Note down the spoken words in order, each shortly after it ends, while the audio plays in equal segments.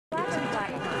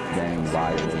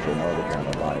violence and other kind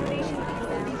of violence.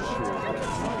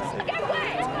 Get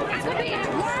away! I could be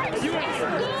at work, in school,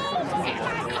 in my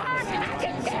car, I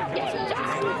can still get shot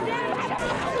by the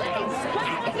police, but I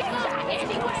can get shot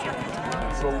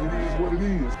anywhere. So it is what it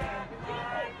is.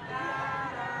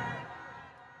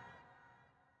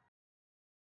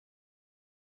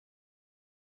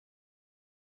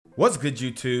 What's good,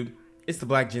 YouTube? It's the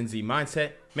Black Gen Z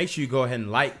Mindset. Make sure you go ahead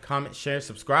and like, comment, share,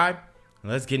 subscribe,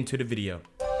 and let's get into the video.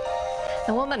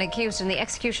 The woman accused in the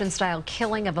execution-style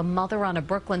killing of a mother on a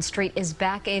Brooklyn street is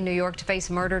back in New York to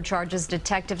face murder charges.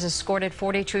 Detectives escorted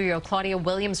 42-year-old Claudia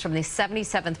Williams from the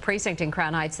 77th Precinct in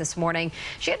Crown Heights this morning.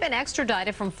 She had been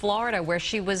extradited from Florida, where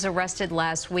she was arrested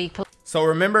last week. So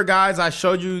remember, guys, I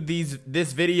showed you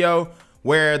this video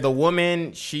where the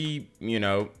woman, she, you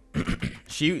know,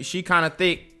 she kind of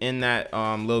thick in that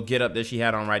little getup that she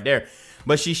had on right there,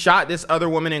 but she shot this other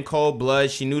woman in cold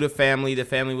blood. She knew the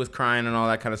family was crying and all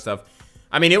that kind of stuff.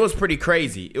 I mean, it was pretty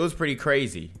crazy. It was pretty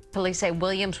crazy. Police say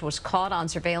Williams was caught on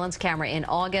surveillance camera in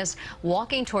August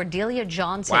walking toward Delia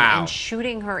Johnson Wow. and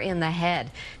shooting her in the head.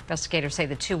 Investigators say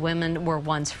the two women were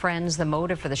once friends. The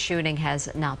motive for the shooting has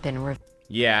not been revealed.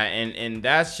 Yeah, and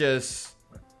that's just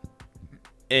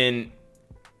an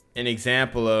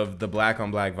example of the black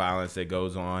on black violence that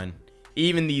goes on.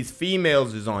 Even these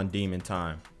females is on demon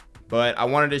time. But I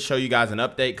wanted to show you guys an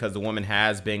update because the woman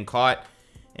has been caught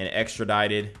and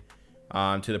extradited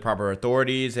to the proper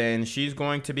authorities, and she's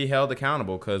going to be held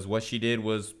accountable because what she did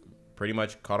was pretty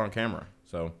much caught on camera.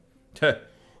 So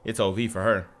it's OV for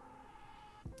her.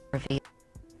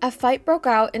 A fight broke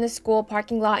out in a school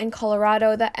parking lot in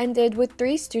Colorado that ended with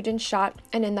 3 students shot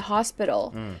and in the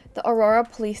hospital. The Aurora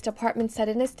Police Department said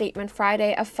in a statement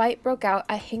Friday a fight broke out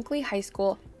at Hinckley High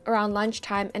School around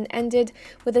lunchtime and ended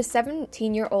with a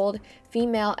 17-year-old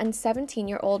female and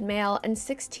 17-year-old male and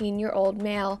 16-year-old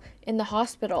male in the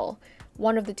hospital.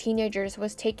 One of the teenagers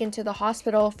was taken to the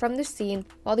hospital from the scene,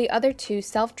 while the other 2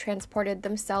 self-transported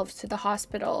themselves to the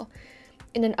hospital.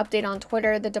 In an update on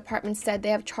Twitter, the department said they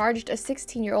have charged a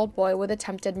 16-year-old boy with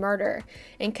attempted murder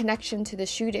in connection to the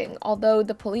shooting, although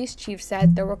the police chief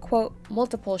said there were, quote,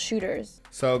 multiple shooters.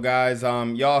 So guys,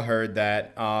 y'all heard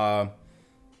that.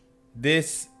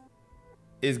 This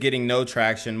is getting no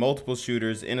traction. Multiple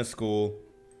shooters in a school.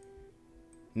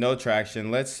 No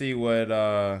traction. Let's see what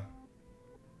the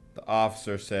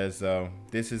officer says, though.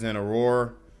 This is in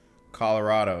Aurora,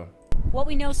 Colorado. What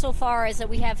we know so far is that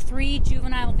we have 3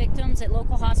 juvenile victims at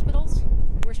local hospitals.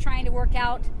 We're trying to work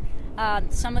out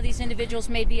some of these individuals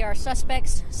may be our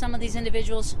suspects, some of these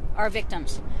individuals are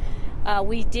victims.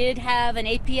 We did have an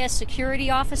APS security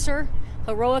officer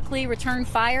heroically return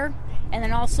fire and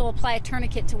then also apply a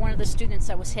tourniquet to one of the students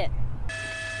that was hit.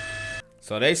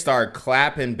 So they start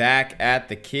clapping back at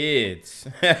the kids.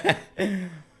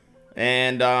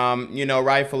 And, you know,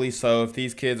 rightfully so. If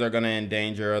these kids are going to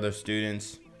endanger other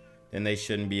students, then they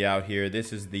shouldn't be out here.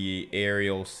 This is the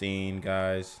aerial scene,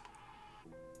 guys.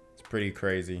 It's pretty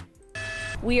crazy.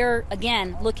 We are,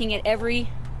 again, looking at every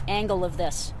angle of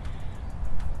this.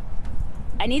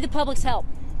 I need the public's help.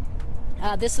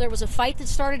 There was a fight that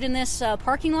started in this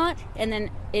parking lot, and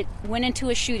then it went into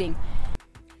a shooting.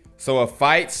 So a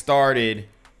fight started,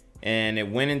 and it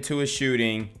went into a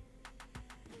shooting.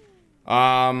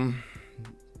 They're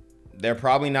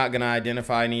probably not going to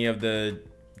identify any of the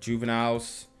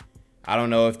juveniles. I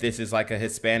don't know if this is like a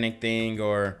Hispanic thing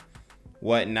or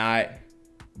whatnot,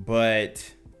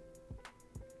 but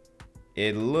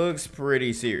it looks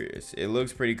pretty serious. It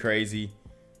looks pretty crazy.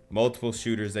 Multiple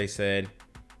shooters, they said.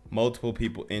 Multiple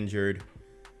people injured.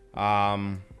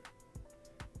 It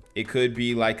could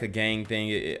be like a gang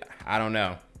thing. I don't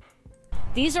know.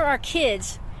 These are our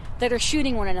kids that are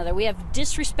shooting one another. We have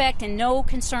disrespect and no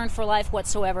concern for life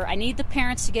whatsoever. I need the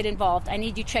parents to get involved. I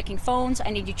need you checking phones. I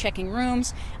need you checking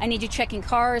rooms. I need you checking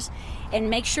cars, and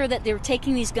make sure that they're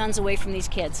taking these guns away from these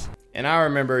kids. And I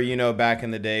remember, you know, back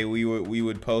in the day, we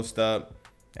would post up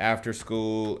after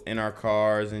school in our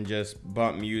cars and just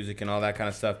bump music and all that kind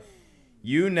of stuff.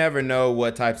 You never know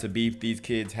what types of beef these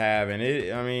kids have, and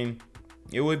I mean,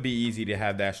 it would be easy to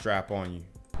have that strap on you.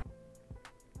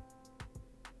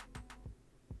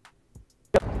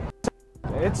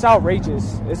 It's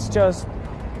outrageous. It's just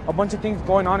a bunch of things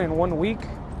going on in 1 week.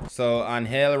 So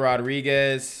Angel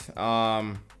Rodriguez,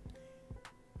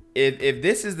 if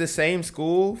this is the same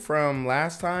school from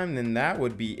last time, then that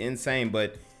would be insane.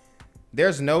 But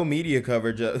there's no media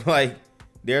coverage. Like,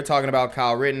 they're talking about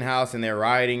Kyle Rittenhouse and they're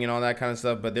rioting and all that kind of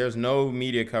stuff, but there's no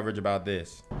media coverage about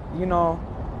this. You know,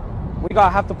 we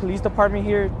got half the police department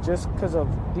here just because of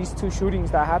these 2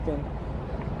 shootings that happened.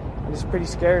 It's pretty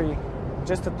scary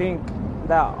just to think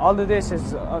that all of this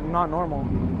is not normal.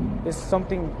 it's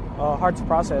something hard to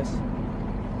process.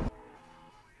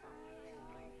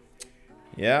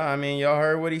 Yeah, I mean, y'all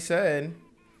heard what he said.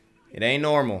 It ain't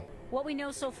normal. What we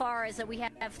know so far is that we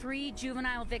have 3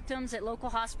 juvenile victims at local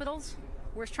hospitals.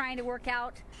 We're trying to work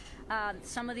out.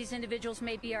 Some of these individuals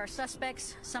may be our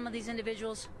suspects. Some of these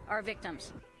individuals are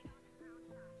victims.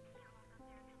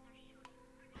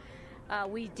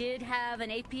 We did have an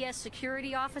APS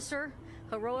security officer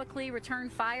heroically return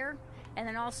fire and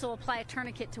then also apply a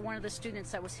tourniquet to one of the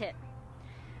students that was hit.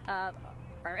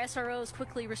 Our SROs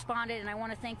quickly responded, and I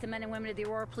want to thank the men and women of the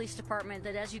Aurora Police Department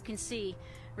that, as you can see,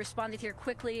 responded here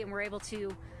quickly and were able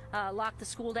to lock the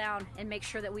school down and make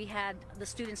sure that we had the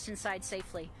students inside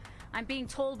safely. I'm being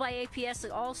told by APS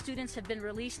that all students have been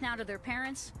released now to their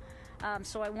parents,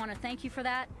 so I want to thank you for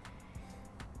that.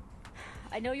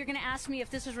 I know you're going to ask me if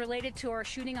this is related to our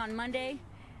shooting on Monday.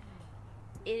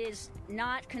 It is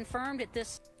not confirmed at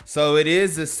this. So it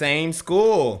is the same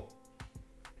school.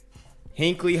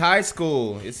 Hinckley High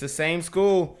School. It's the same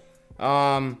school.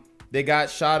 They got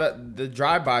shot at the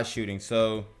drive-by shooting.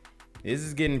 So this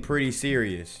is getting pretty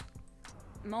serious.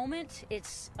 Moment,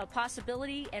 it's a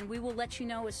possibility, and we will let you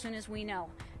know as soon as we know.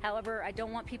 However, I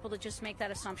don't want people to just make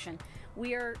that assumption.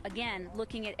 We are, again,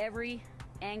 looking at every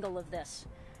angle of this.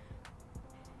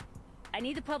 I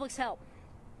need the public's help.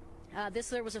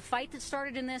 There was a fight that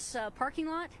started in this parking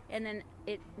lot, and then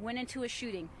it went into a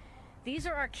shooting. These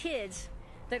are our kids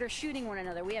that are shooting one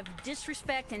another. We have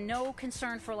disrespect and no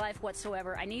concern for life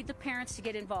whatsoever. I need the parents to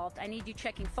get involved. I need you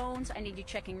checking phones. I need you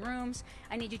checking rooms.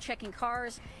 I need you checking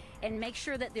cars, and make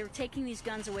sure that they're taking these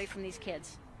guns away from these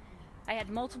kids. I had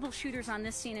multiple shooters on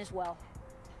this scene as well.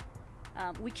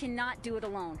 We cannot do it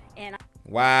alone. And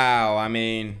wow, I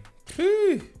mean,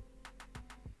 whew.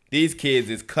 These kids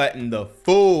is cutting the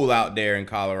fool out there in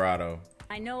Colorado.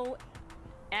 I know,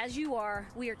 as you are,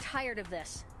 we are tired of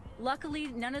this. Luckily,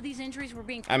 none of these injuries were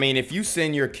being... I mean, if you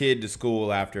send your kid to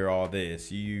school after all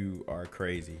this, you are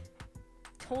crazy.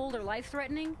 ...told or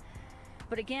life-threatening.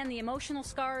 But again, the emotional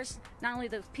scars, not only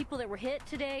the people that were hit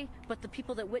today, but the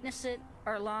people that witnessed it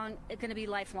are going to be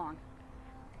lifelong.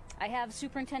 I have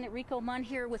Superintendent Rico Munn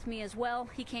here with me as well.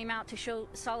 He came out to show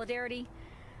solidarity.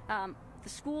 The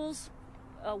schools,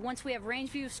 once we have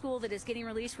Rangeview School that is getting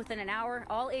released within an hour,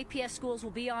 all APS schools will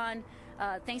be on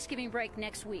Thanksgiving break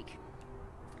next week.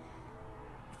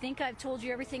 I think I've told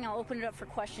you everything. I'll open it up for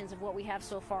questions of what we have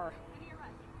so far.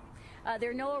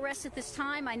 There are no arrests at this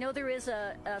time. I know there is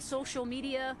a social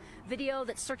media video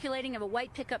that's circulating of a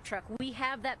white pickup truck. We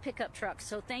have that pickup truck,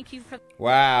 so thank you for...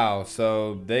 Wow,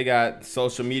 so they got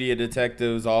social media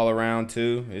detectives all around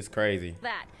too. It's crazy.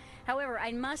 That. However,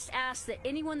 I must ask that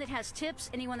anyone that has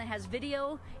tips, anyone that has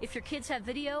video, if your kids have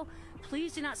video,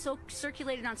 please do not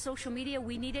circulate it on social media.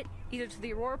 We need it either to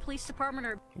the Aurora Police Department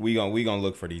or... We gonna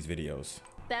look for these videos.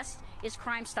 Best is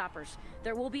Crime Stoppers.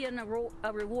 There will be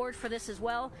a reward for this as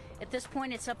well. At this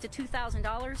point, it's up to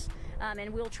 $2,000, and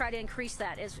we'll try to increase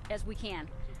that as we can.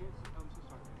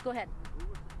 Go ahead.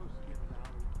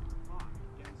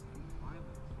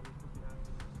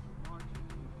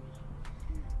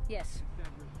 Yes.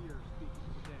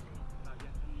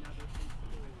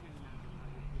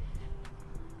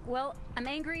 Well, I'm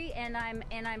angry, and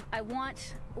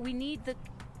we need the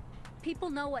people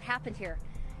know what happened here.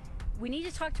 We need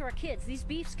to talk to our kids. These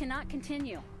beefs cannot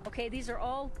continue. Okay, these are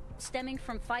all stemming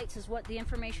from fights, is what the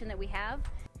information that we have.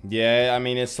 Yeah, I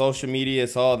mean, it's social media,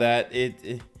 it's all that.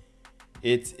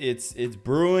 It's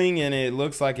brewing, and it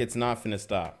looks like it's not finna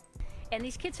stop. And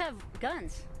these kids have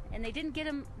guns, and they didn't get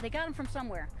them. They got them from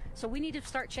somewhere. So we need to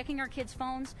start checking our kids'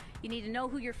 phones. You need to know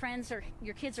who your friends or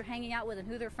your kids are hanging out with and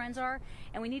who their friends are.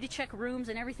 And we need to check rooms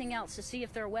and everything else to see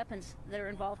if there are weapons that are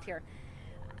involved here.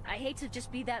 I hate to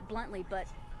just be that bluntly, but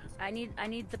I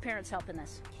need the parents' help in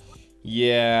this.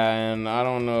 Yeah, and I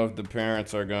don't know if the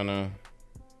parents are gonna,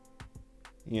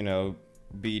 you know,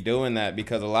 be doing that,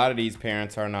 because a lot of these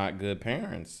parents are not good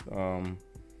parents.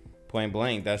 Point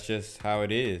blank, that's just how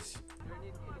it is.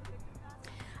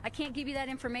 I can't give you that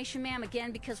information, ma'am,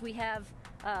 again, because we have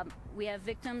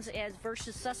victims as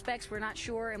versus suspects. We're not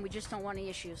sure, and we just don't want any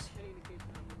issues.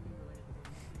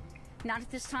 Not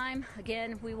at this time.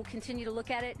 Again, we will continue to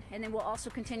look at it, and then we'll also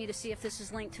continue to see if this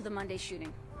is linked to the Monday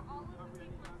shooting.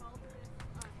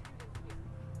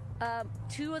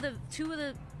 Two of the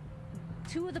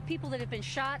people that have been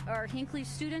shot are Hinckley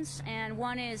students, and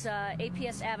one is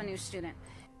APS Avenue student.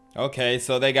 Okay,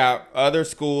 so they got other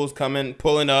schools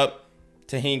pulling up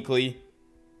to Hinckley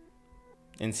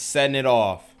and setting it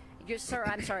off. Yes, sir.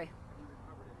 I'm sorry.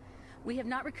 We have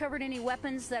not recovered any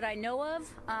weapons that I know of,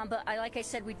 but like I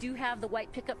said, we do have the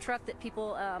white pickup truck that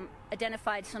people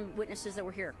identified, some witnesses that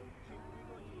were here.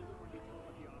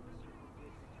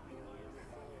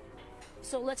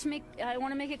 So I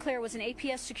want to make it clear, it was an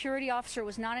APS security officer, it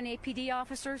was not an APD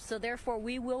officer, so therefore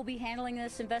we will be handling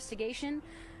this investigation.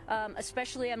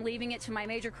 Especially I'm leaving it to my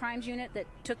major crimes unit that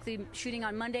took the shooting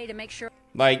on Monday to make sure.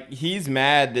 Like, he's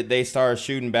mad that they started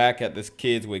shooting back at the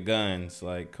kids with guns.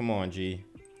 Like, come on, G.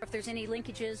 If there's any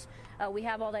linkages, we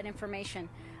have all that information.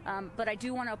 But I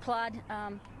do want to applaud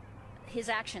his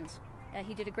actions.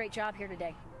 He did a great job here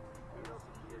today.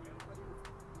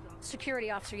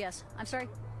 Security officer, yes. I'm sorry?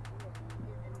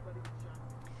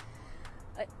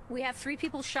 We have 3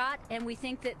 people shot, and we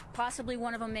think that possibly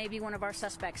one of them may be one of our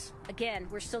suspects. Again,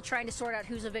 we're still trying to sort out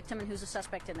who's a victim and who's a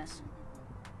suspect in this.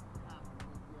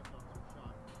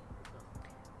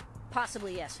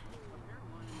 Possibly, yes.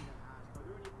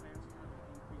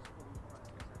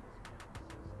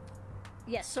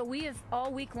 Yes, so we have,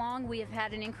 all week long, we have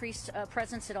had an increased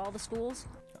presence at all the schools.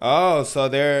 Oh, so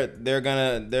they're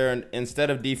instead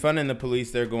of defunding the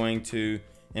police, they're going to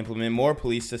implement more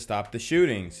police to stop the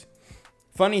shootings.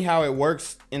 Funny how it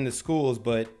works in the schools,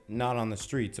 but not on the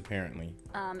streets, apparently.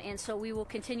 And so we will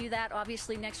continue that.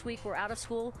 Obviously, next week we're out of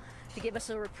school to give us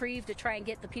a reprieve to try and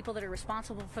get the people that are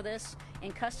responsible for this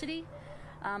in custody.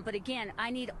 But again, I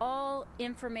need all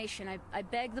information. I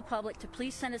beg the public to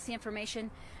please send us the information.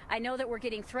 I know that we're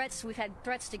getting threats. We've had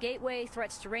threats to Gateway,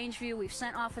 threats to Rangeview. We've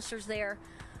sent officers there.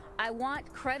 I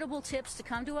want credible tips to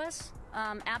come to us.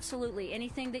 Absolutely.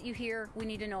 Anything that you hear, we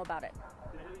need to know about it.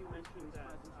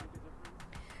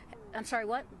 I'm sorry,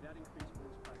 what?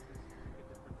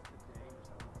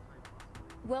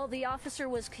 Well, the officer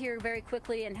was here very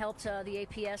quickly and helped the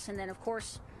APS, and then, of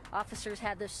course, officers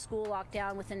had the school locked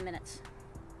down within minutes.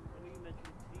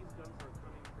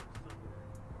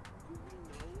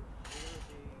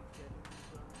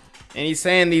 And he's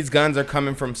saying these guns are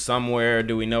coming from somewhere.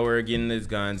 Do we know where we're getting these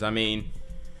guns? I mean,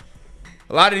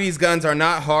 a lot of these guns are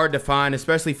not hard to find,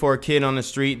 especially for a kid on the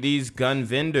street. These gun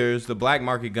vendors, the black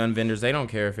market gun vendors, they don't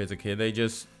care if it's a kid. They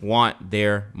just want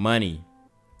their money.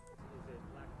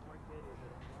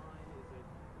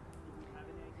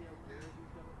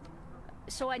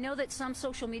 So I know that some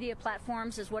social media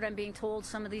platforms, is what I'm being told,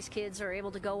 some of these kids are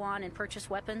able to go on and purchase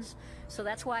weapons. So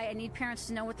that's why I need parents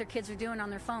to know what their kids are doing on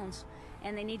their phones,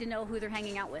 and they need to know who they're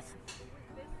hanging out with.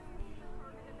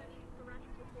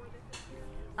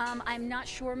 I'm not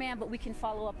sure, ma'am, but we can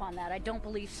follow up on that. I don't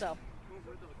believe so.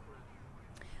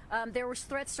 There was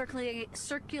threats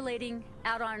circulating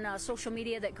out on social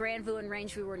media that Grandview and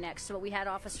Rangeview were next, so we had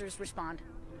officers respond.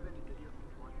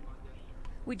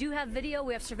 We do have video.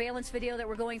 We have surveillance video that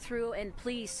we're going through, and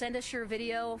please send us your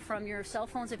video from your cell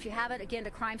phones if you have it, again, to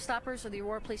Crime Stoppers or the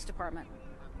Aurora Police Department.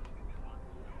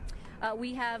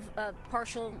 We have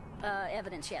partial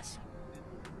evidence, yes.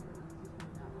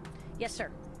 Yes,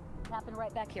 sir. It happened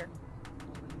right back here.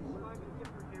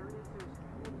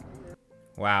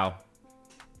 Wow.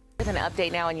 With an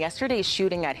update now on yesterday's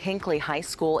shooting at Hinckley High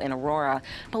School in Aurora,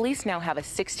 police now have a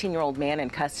 16-year-old man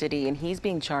in custody, and he's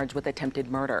being charged with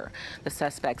attempted murder. The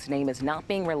suspect's name is not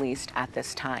being released at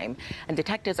this time, and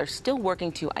detectives are still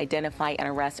working to identify and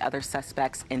arrest other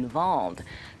suspects involved.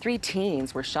 3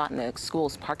 teens were shot in the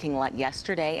school's parking lot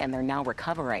yesterday, and they're now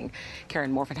recovering.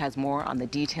 Karen Morford has more on the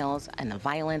details and the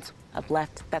violence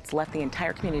that's left the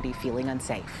entire community feeling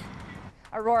unsafe.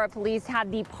 Aurora police had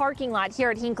the parking lot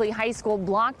here at Hinckley High School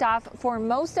blocked off for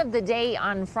most of the day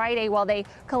on Friday while they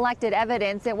collected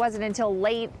evidence. It wasn't until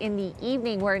late in the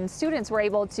evening when students were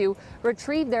able to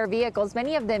retrieve their vehicles,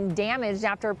 many of them damaged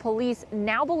after police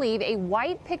now believe a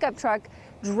white pickup truck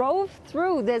drove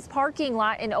through this parking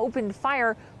lot and opened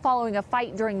fire following a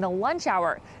fight during the lunch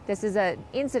hour. This is an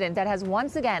incident that has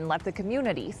once again left the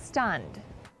community stunned.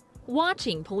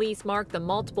 Watching police mark the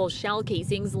multiple shell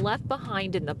casings left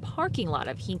behind in the parking lot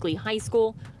of Hinckley High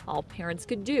School, all parents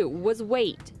could do was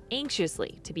wait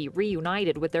anxiously to be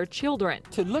reunited with their children.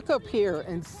 To look up here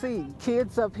and see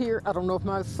kids up here, I don't know if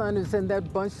my son is in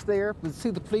that bunch there, but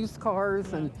see the police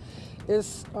cars, and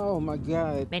it's, oh my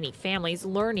God. Many families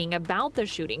learning about the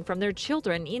shooting from their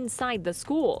children inside the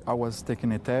school. I was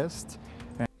taking a test.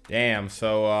 Damn,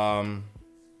 so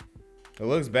it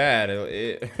looks bad.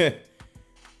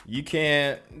 You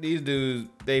can't, these dudes,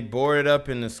 they boarded up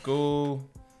in the school.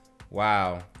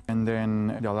 Wow. And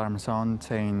then the alarm sound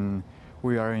saying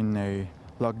we are in a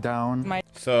lockdown.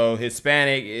 So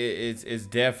Hispanic is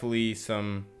definitely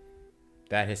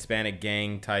that Hispanic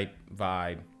gang type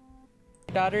vibe.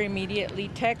 My daughter immediately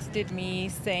texted me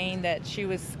saying that she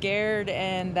was scared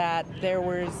and that there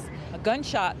was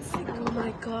gunshots. Oh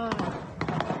my God.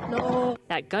 No.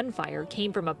 That gunfire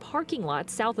came from a parking lot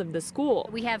south of the school.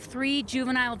 We have 3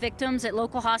 juvenile victims at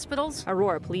local hospitals.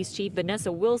 Aurora Police Chief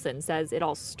Vanessa Wilson says it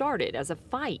all started as a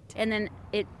fight. And then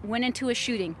it went into a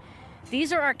shooting.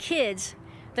 These are our kids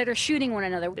that are shooting one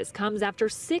another. This comes after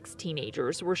 6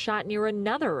 teenagers were shot near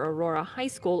another Aurora high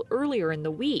school earlier in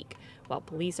the week. While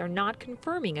police are not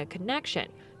confirming a connection,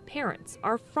 parents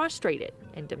are frustrated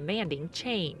and demanding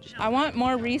change. I want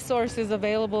more resources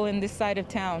available in this side of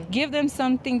town. Give them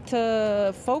something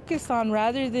to focus on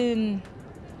rather than...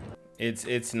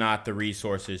 It's not the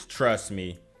resources, trust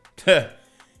me.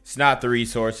 It's not the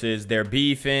resources. They're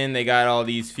beefing, they got all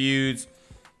these feuds.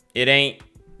 It ain't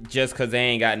just because they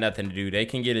ain't got nothing to do. They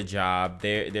can get a job.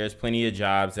 There's plenty of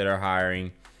jobs that are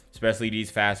hiring, especially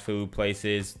these fast food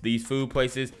places. These food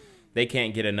places, they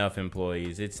can't get enough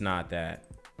employees. It's not that.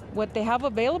 What they have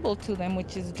available to them,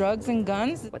 which is drugs and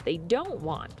guns. What they don't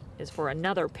want is for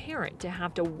another parent to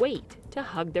have to wait to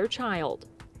hug their child.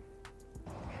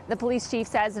 The police chief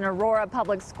says an Aurora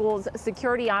Public Schools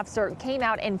security officer came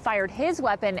out and fired his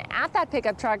weapon at that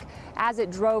pickup truck as it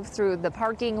drove through the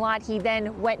parking lot. He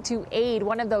then went to aid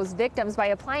one of those victims by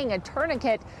applying a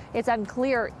tourniquet. It's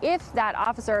unclear if that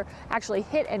officer actually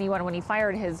hit anyone when he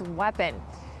fired his weapon.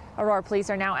 Aurora police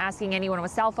are now asking anyone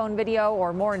with cell phone video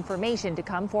or more information to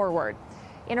come forward.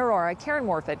 In Aurora, Karen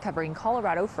Morfitt covering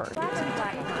Colorado First.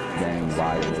 Gang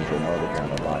violence and other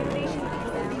kind of violence.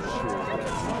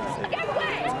 Get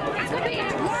away! I could be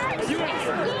at work, at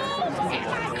school, in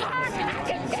my car, and I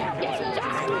can still get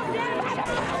shot by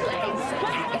the police.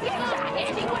 But I can get shot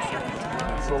anywhere.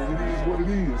 So it is what it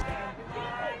is.